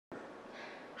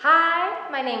Hi,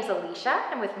 my name's Alicia.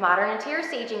 I'm with Modern Interior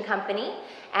Staging Company,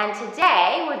 and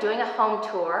today we're doing a home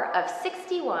tour of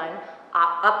 61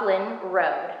 Upland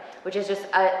Road, which is just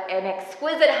an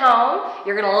exquisite home.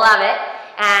 You're gonna love it.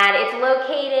 And it's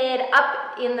located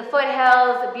up in the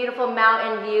foothills, beautiful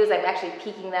mountain views. I'm actually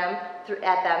peeking at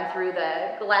them through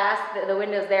the glass, the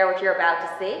windows there, which you're about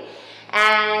to see.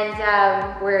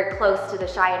 And we're close to the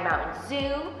Cheyenne Mountain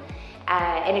Zoo.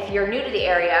 And if you're new to the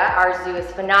area, our zoo is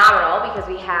phenomenal because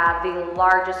we have the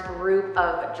largest group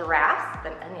of giraffes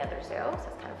than any other zoo, so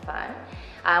it's kind of fun.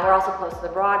 We're also close to the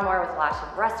Broadmoor with lots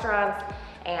of restaurants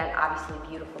and obviously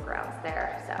beautiful grounds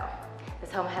there. So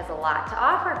this home has a lot to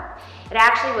offer. It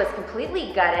actually was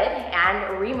completely gutted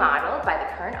and remodeled by the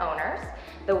current owners.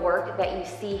 The work that you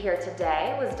see here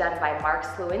today was done by Mark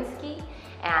Slewinski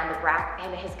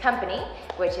and his company,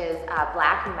 which is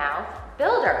Black Mouth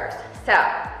Builders. So,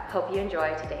 hope you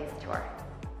enjoy today's tour.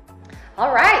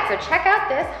 All right, so check out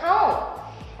this home.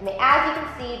 I mean, as you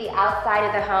can see, the outside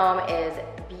of the home is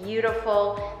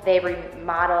beautiful. They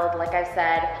remodeled, like I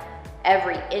said,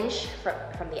 every inch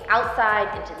from the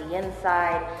outside into the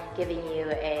inside, giving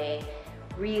you a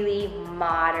really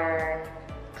modern,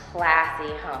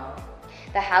 classy home.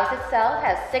 The house itself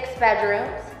has 6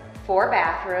 bedrooms, 4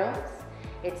 bathrooms.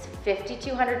 It's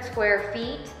 5,200 square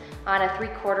feet on a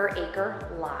 3/4 acre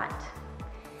lot.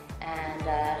 And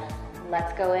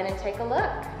let's go in and take a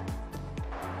look.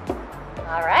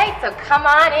 All right, so come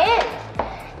on in.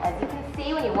 As you can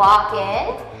see, when you walk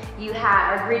in, you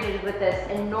are greeted with this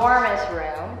enormous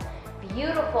room,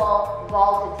 beautiful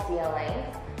vaulted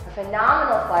ceilings, a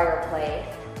phenomenal fireplace,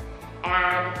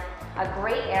 and a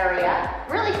great area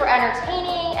really for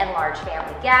entertaining and large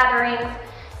family gatherings.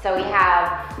 So we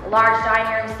have a large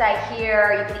dining room set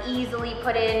here. You can easily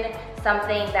put in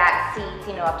something that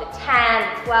seats, up to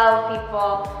 10, 12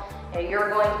 people. You're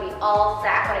going to be all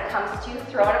set when it comes to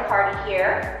throwing a party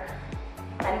here.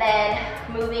 And then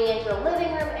moving into the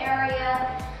living room area.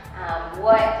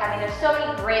 There's so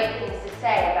many great things to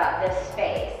say about this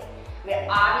space.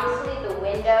 Obviously the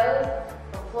windows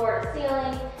from floor to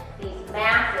ceiling, these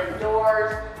massive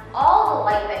doors, all the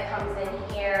light that comes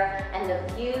in here and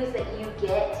the views that you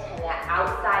get and that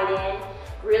outside in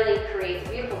really creates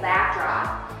a beautiful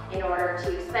backdrop in order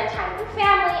to spend time with your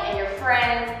family and your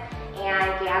friends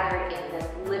and gather in this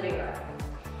living room.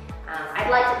 I'd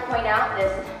like to point out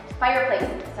this fireplace,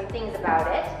 some things about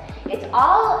it. It's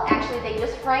all, actually they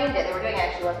just framed it. They were doing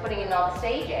putting in all the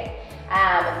staging.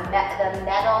 The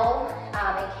metal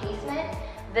encasement.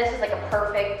 This is like a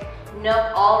perfect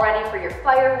nook all ready for your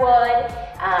firewood.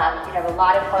 You have a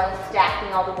lot of fun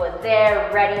stacking all the wood there,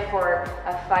 ready for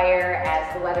a fire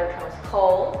as the weather turns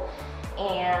cold.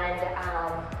 And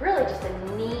really just a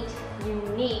neat,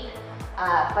 unique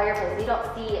fireplace you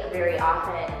don't see very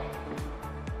often.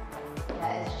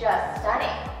 It's just stunning.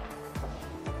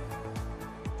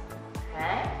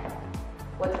 Okay.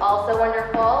 What's also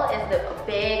wonderful is the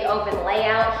big open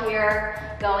layout here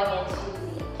going into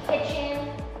the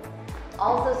kitchen.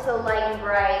 Also so light and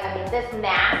bright. This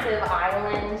massive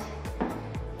island,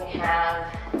 you can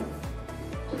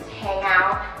just hang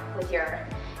out with your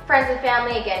friends and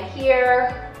family again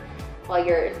here while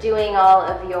you're doing all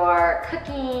of your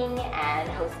cooking and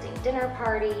hosting dinner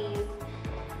parties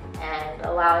and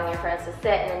allowing your friends to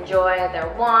sit and enjoy their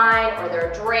wine or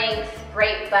their drinks.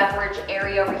 Great beverage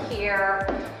area over here,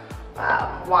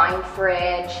 wine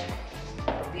fridge,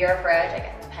 beer fridge, I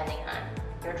guess, depending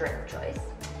on your drink of choice.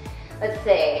 Let's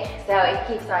see, so it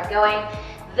keeps on going.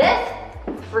 This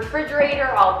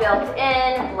refrigerator, all built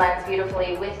in, blends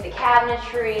beautifully with the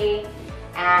cabinetry,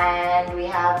 and we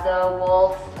have the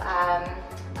Wolf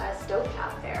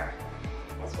stovetop there,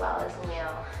 as well as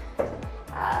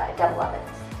double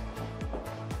ovens.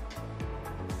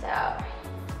 So,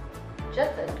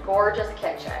 just a gorgeous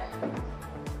kitchen.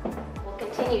 We'll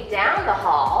continue down the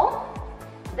hall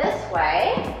this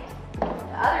way.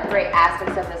 The other great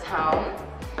aspects of this home.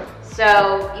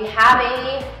 So you have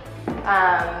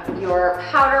your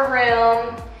powder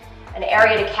room, an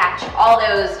area to catch all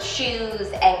those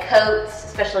shoes and coats,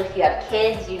 especially if you have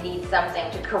kids, you need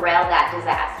something to corral that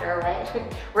disaster, right?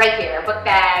 Right here, book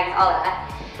bags, all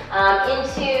that.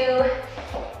 Into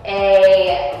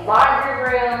a laundry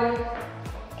room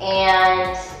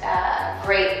and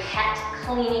great pet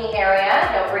cleaning area.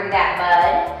 Don't bring that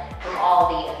mud from all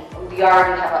the yard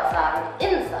you have outside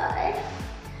inside.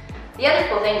 The other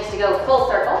cool thing, just to go full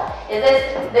circle, is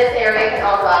this area can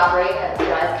also operate as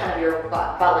kind of your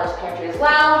butler's pantry as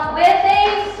well, with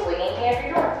a swinging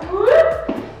pantry door.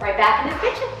 Whoop, right back into the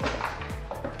kitchen.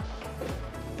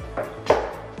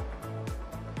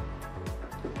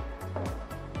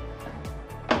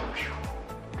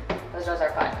 Those doors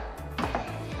are fun.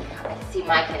 see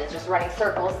my kids just running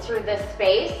circles through this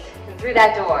space and through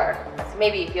that door. So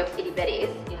maybe if you have itty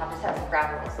bitties, you have to have some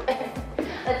ground rules.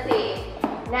 Let's see.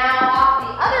 Now off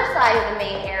the other side of the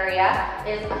main area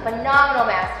is a phenomenal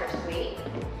master suite.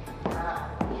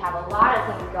 We have a lot of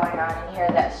things going on in here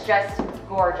that's just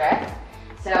gorgeous.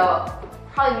 So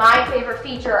probably my favorite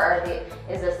feature are these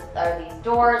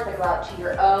doors that go out to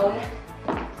your own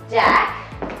deck.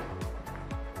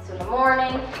 So in the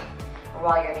morning, or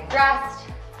while you're getting dressed,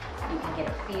 you can get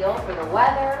a feel for the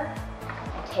weather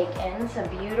and take in some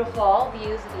beautiful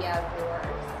views of the outdoors.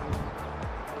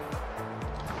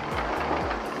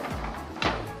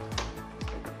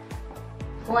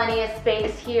 Plenty of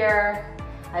space here.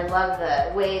 I love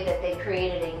the way that they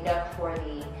created a nook for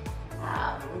the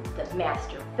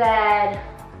master bed.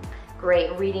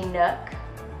 Great reading nook.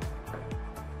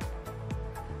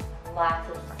 Lots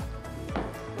of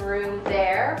room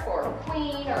there for a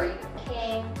queen or even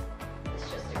king. It's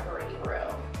just a great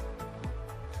room.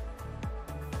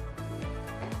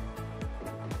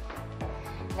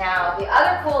 Now, the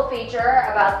other cool feature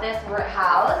about this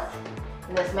house,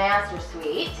 this master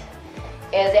suite,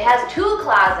 is it has two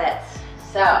closets.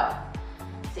 So,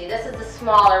 see, this is the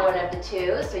smaller one of the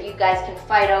two, so you guys can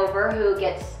fight over who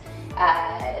gets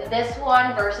this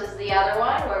one versus the other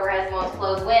one. Whoever has the most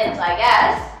clothes wins, I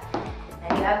guess.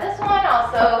 And you have this one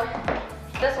also.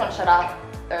 This one shut off,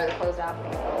 or the closed off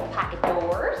pocket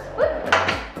doors. Whoop.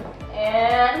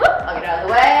 And whoop, I'll get out of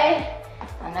the way.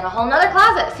 And then a whole nother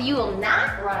closet, so you will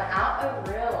not run out of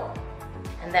room.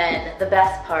 And then the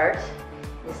best part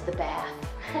is the bath.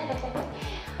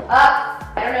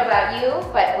 I don't know about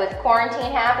you, but with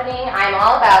quarantine happening, I'm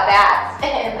all about baths.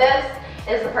 And this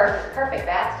is the perfect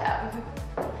bathtub.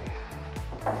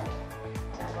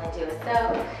 Definitely do a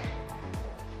soak.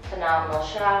 Phenomenal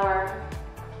shower.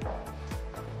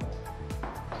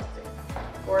 Just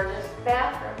a gorgeous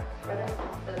bathroom for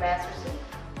the master suite.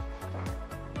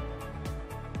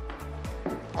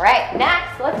 All right,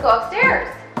 next, let's go upstairs.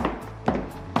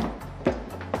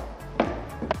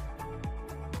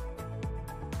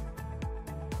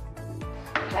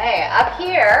 Okay, up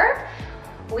here,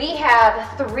 we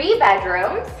have 3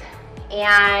 bedrooms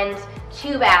and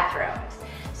 2 bathrooms.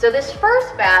 So this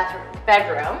first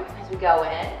bedroom, as we go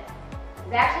in,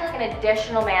 is actually like an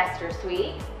additional master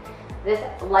suite. This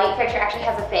light fixture actually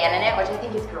has a fan in it, which I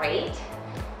think is great.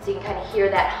 So you can kind of hear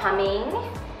that humming.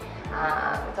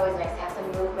 It's always nice to have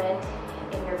some movement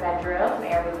in your bedroom,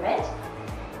 air movement.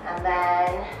 And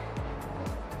then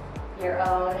your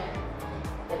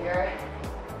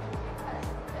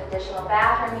additional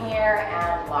bathroom here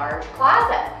and large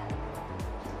closet.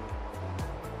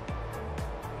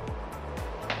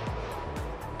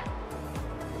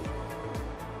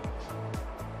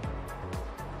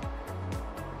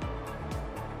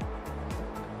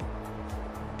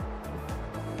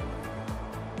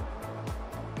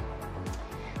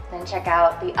 Then check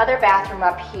out the other bathroom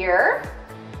up here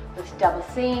with double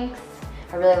sinks.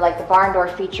 I really like the barn door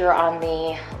feature on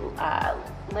the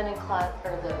linen closet,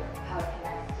 or how it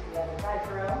connects to the other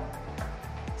bedroom.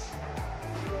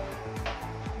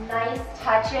 Nice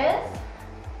touches.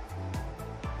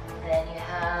 And then you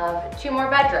have 2 more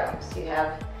bedrooms. You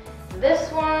have this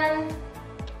one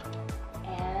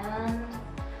and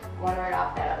one right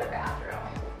off that other bathroom.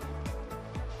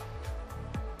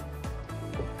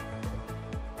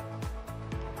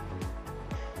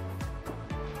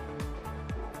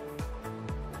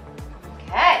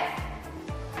 Okay.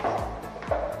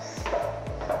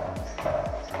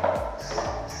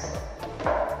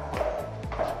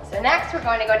 So next we're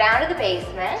going to go down to the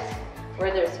basement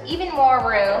where there's even more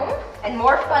room and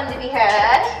more fun to be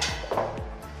had.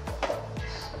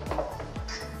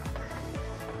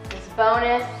 This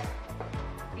bonus,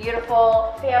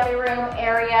 beautiful family room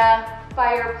area,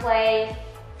 fireplace.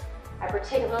 I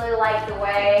particularly like the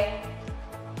way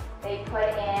they put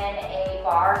in a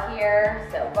bar here,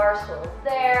 so bar stool is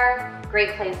there.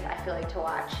 Great place, I feel like, to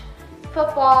watch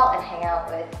football and hang out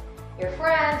with your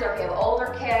friends, or if you have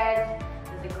older kids,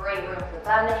 this is a great room for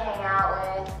them to hang out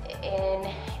in,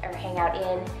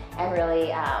 and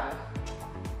really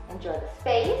enjoy the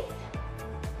space.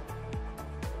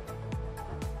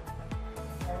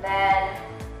 And then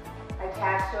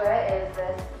attached to it is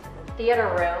this theater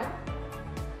room.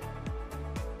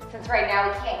 Since right now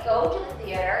we can't go to the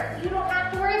theater, you don't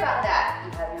have to worry about that.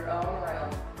 You have your own room.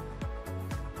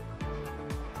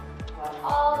 Watch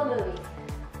all the movies.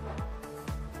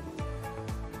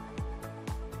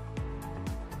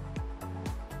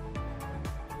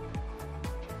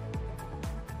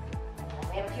 And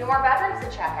we have a few more bedrooms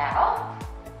to check out.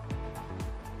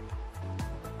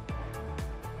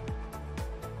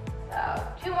 So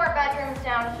 2 more bedrooms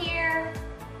down here.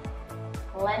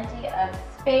 Plenty of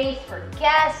space for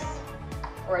guests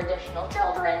or additional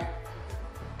children.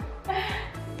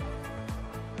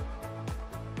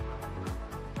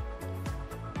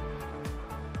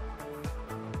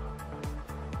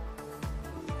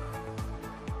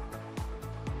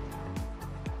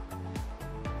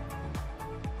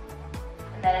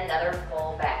 And then another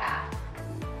full bath.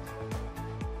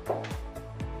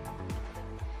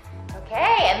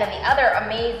 Okay, and then the other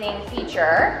amazing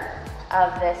feature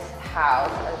of this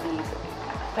house are these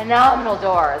phenomenal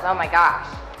doors. Oh my gosh.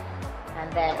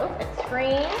 And then open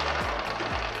screen.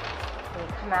 We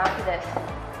come out to this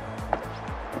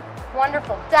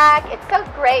wonderful deck. It's so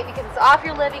great because it's off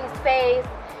your living space.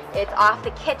 It's off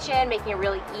the kitchen, making it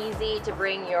really easy to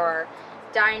bring your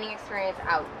dining experience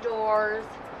outdoors.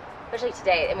 Especially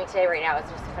today. I mean, today right now is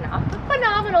just a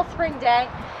phenomenal spring day.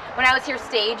 When I was here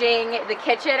staging the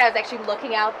kitchen, I was actually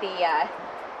looking out the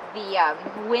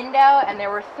window, and there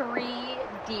were 3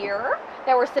 deer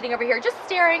that were sitting over here just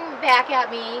staring back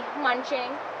at me,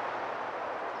 munching,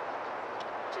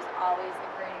 which is always a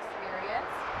great experience.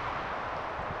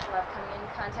 Love coming in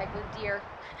contact with deer.